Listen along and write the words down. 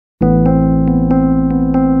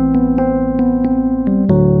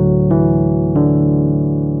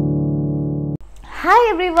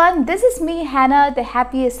everyone, this is me Hannah, the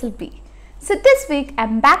HappySLP. So this week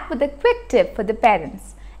I'm back with a quick tip for the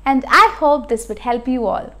parents and I hope this would help you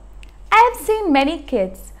all. I have seen many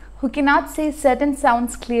kids who cannot say certain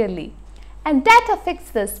sounds clearly and that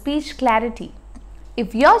affects their speech clarity.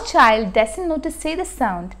 If your child doesn't know to say the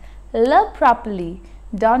sound L properly,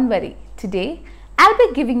 don't worry. Today I'll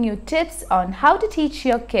be giving you tips on how to teach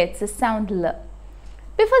your kids the sound L.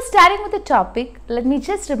 Before starting with the topic, let me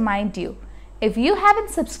just remind you, if you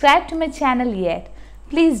haven't subscribed to my channel yet,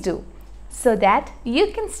 please do, so that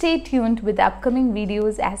you can stay tuned with the upcoming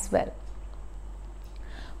videos as well.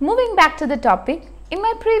 Moving back to the topic, in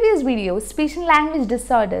my previous video, Speech and Language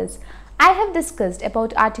Disorders, I have discussed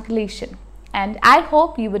about articulation and I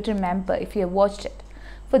hope you would remember if you have watched it.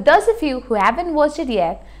 For those of you who haven't watched it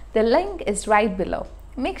yet, the link is right below.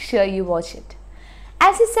 Make sure you watch it.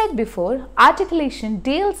 As I said before, articulation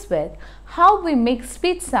deals with how we make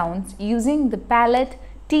speech sounds using the palate,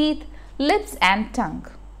 teeth, lips and tongue.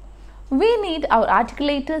 We need our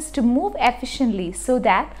articulators to move efficiently so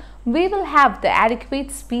that we will have the adequate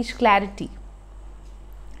speech clarity.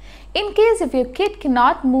 In case if your kid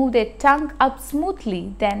cannot move their tongue up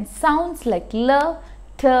smoothly, then sounds like L,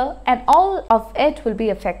 T and all of it will be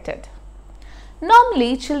affected.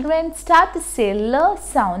 Normally, children start to say L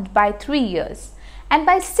sound by 3 years. And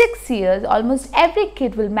by 6 years, almost every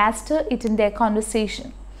kid will master it in their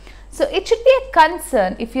conversation. So it should be a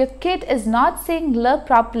concern if your kid is not saying L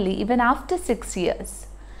properly even after 6 years.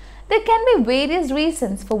 There can be various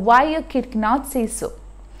reasons for why your kid cannot say so.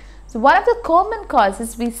 So one of the common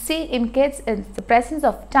causes we see in kids is the presence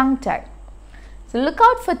of tongue tie. So look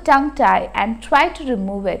out for tongue tie and try to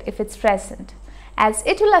remove it if it's present, as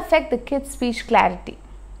it will affect the kid's speech clarity.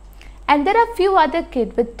 And there are few other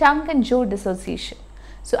kids with tongue and jaw dissociation.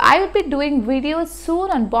 So I will be doing videos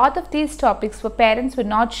soon on both of these topics for parents who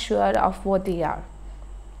are not sure of what they are.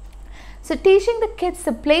 So teaching the kids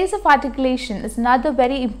the place of articulation is another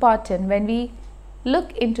very important when we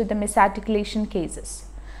look into the misarticulation cases.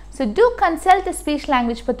 So do consult a speech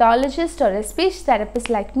language pathologist or a speech therapist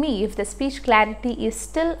like me if the speech clarity is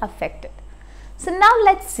still affected. So now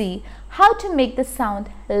let's see how to make the sound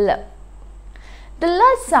L. The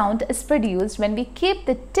L sound is produced when we keep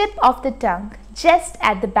the tip of the tongue just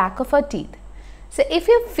at the back of our teeth. So if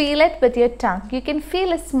you feel it with your tongue, you can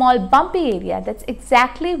feel a small bumpy area. That's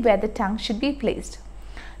exactly where the tongue should be placed.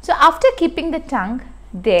 So after keeping the tongue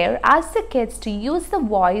there, ask the kids to use the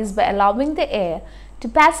voice by allowing the air to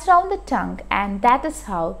pass around the tongue, and that is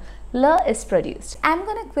how L is produced. I'm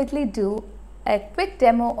going to quickly do a quick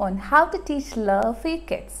demo on how to teach L for your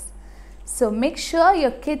kids. So make sure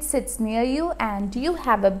your kid sits near you and you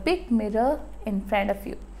have a big mirror in front of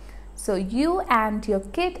you. So you and your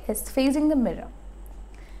kid is facing the mirror.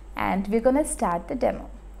 And we're going to start the demo.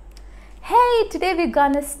 Hey, today we're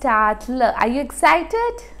going to start L. Are you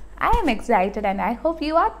excited? I am excited and I hope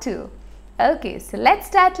you are too. Okay, so let's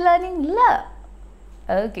start learning L.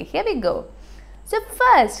 Okay, here we go. So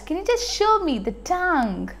first, can you just show me the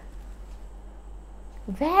tongue?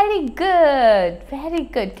 Very good, very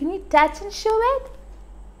good. Can you touch and show it?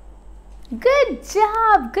 Good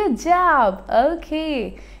job, good job.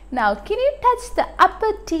 Okay, now can you touch the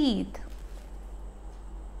upper teeth?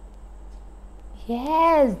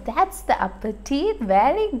 Yes, that's the upper teeth.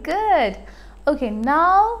 Very good. Okay,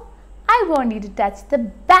 now I want you to touch the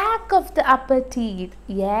back of the upper teeth.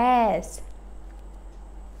 Yes,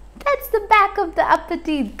 that's the back of the upper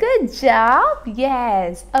teeth. Good job.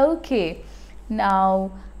 Yes, okay.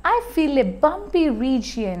 Now, I feel a bumpy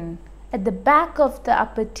region at the back of the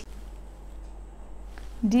upper teeth.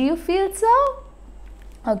 Do you feel so?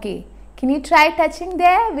 Okay, can you try touching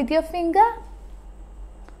there with your finger?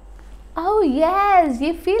 Oh yes,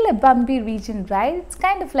 you feel a bumpy region, right? It's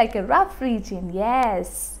kind of like a rough region.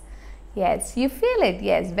 Yes, yes, you feel it.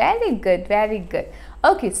 Yes, very good, very good.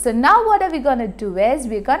 Okay, so now what are we going to do is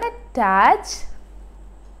we're going to touch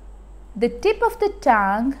the tip of the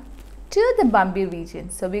tongue to the bumpy region.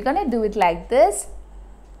 So we're going to do it like this,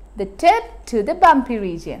 the tip to the bumpy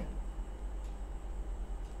region.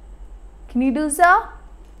 Can you do so?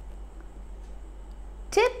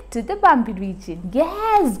 Tip to the bumpy region.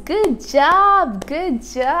 Yes, good job, good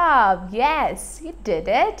job. Yes, you did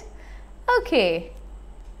it. Okay,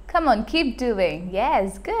 come on, keep doing.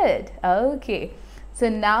 Yes, good. Okay, so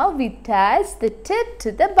now we touch the tip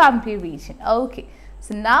to the bumpy region. Okay.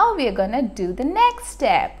 So now we are going to do the next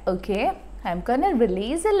step, okay? I'm going to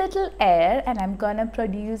release a little air and I'm going to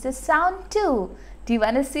produce a sound too. Do you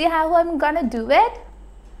want to see how I'm going to do it?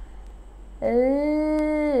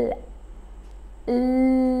 L.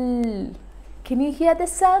 Can you hear the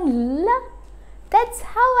sound L? That's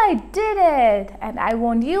how I did it, and I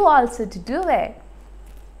want you also to do it.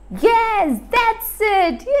 Yes, that's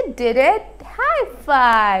it. You did it. High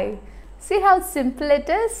five. See how simple it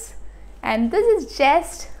is? And this is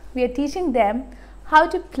just, we are teaching them how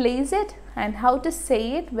to place it and how to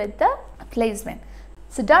say it with the placement.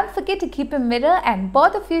 So don't forget to keep a mirror, and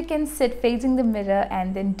both of you can sit facing the mirror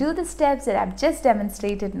and then do the steps that I've just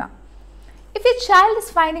demonstrated now. If your child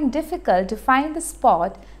is finding difficult to find the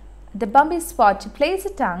spot, the bumpy spot to place a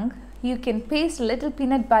tongue, you can paste a little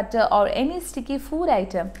peanut butter or any sticky food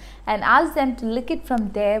item and ask them to lick it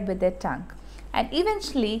from there with their tongue. And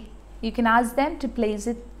eventually, you can ask them to place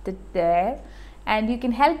it there, and you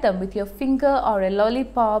can help them with your finger or a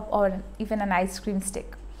lollipop or even an ice cream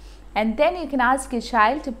stick. And then you can ask your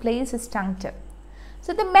child to place his tongue tip.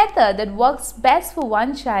 So the method that works best for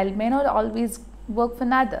one child may not always work for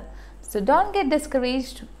another. So don't get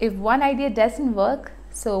discouraged if one idea doesn't work.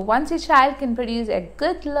 So once your child can produce a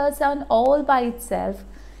good L sound all by itself,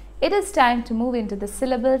 it is time to move into the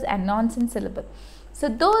syllables and nonsense syllables. So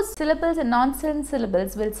those syllables and nonsense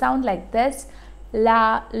syllables will sound like this: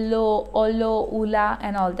 la, lo, olo, ula,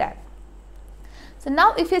 and all that. So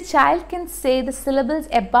now if your child can say the syllables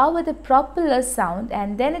above with a proper L sound,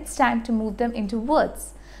 and then it's time to move them into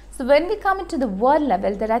words. So when we come into the word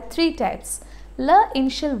level, there are three types: L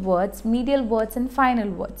initial words, medial words, and final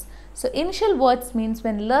words. So initial words means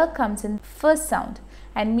when L comes in first sound,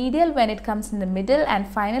 and medial when it comes in the middle, and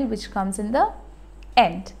final which comes in the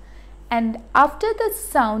end. And after the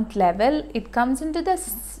sound level, it comes into the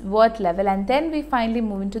word level, and then we finally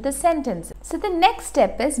move into the sentences. So the next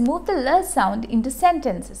step is move the L sound into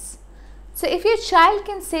sentences. So if your child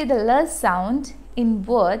can say the L sound in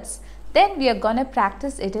words, then we are gonna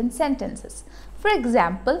practice it in sentences. For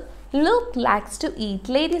example, Luke likes to eat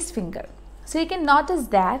lady's finger. So you can notice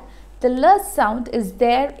that the L sound is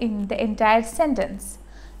there in the entire sentence.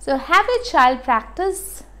 So have your child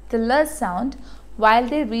practice the L sound while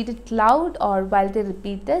they read it loud or while they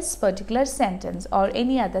repeat this particular sentence or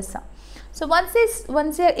any other sound. So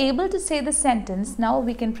once they are able to say the sentence, now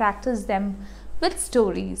we can practice them with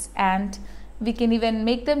stories, and we can even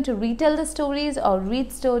make them to retell the stories or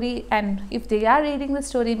read story, and if they are reading the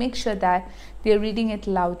story, make sure that they are reading it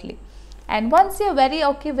loudly. And once they are very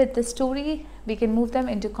okay with the story, we can move them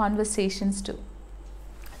into conversations too.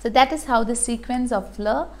 So that is how the sequence of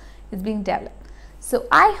L is being developed. So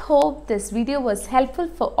I hope this video was helpful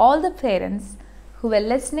for all the parents who were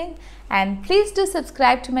listening, and please do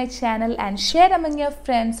subscribe to my channel and share among your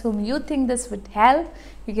friends whom you think this would help.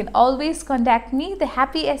 You can always contact me, the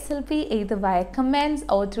Happy SLP, either via comments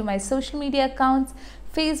or through my social media accounts,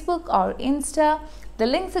 Facebook or Insta. The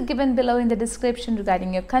links are given below in the description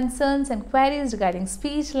regarding your concerns and queries regarding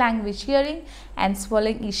speech, language, hearing and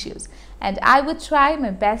swallowing issues, and I would try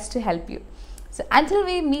my best to help you. So until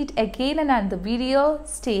we meet again in another video,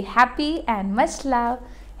 stay happy and much love.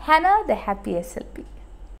 Hannah, the Happy SLP.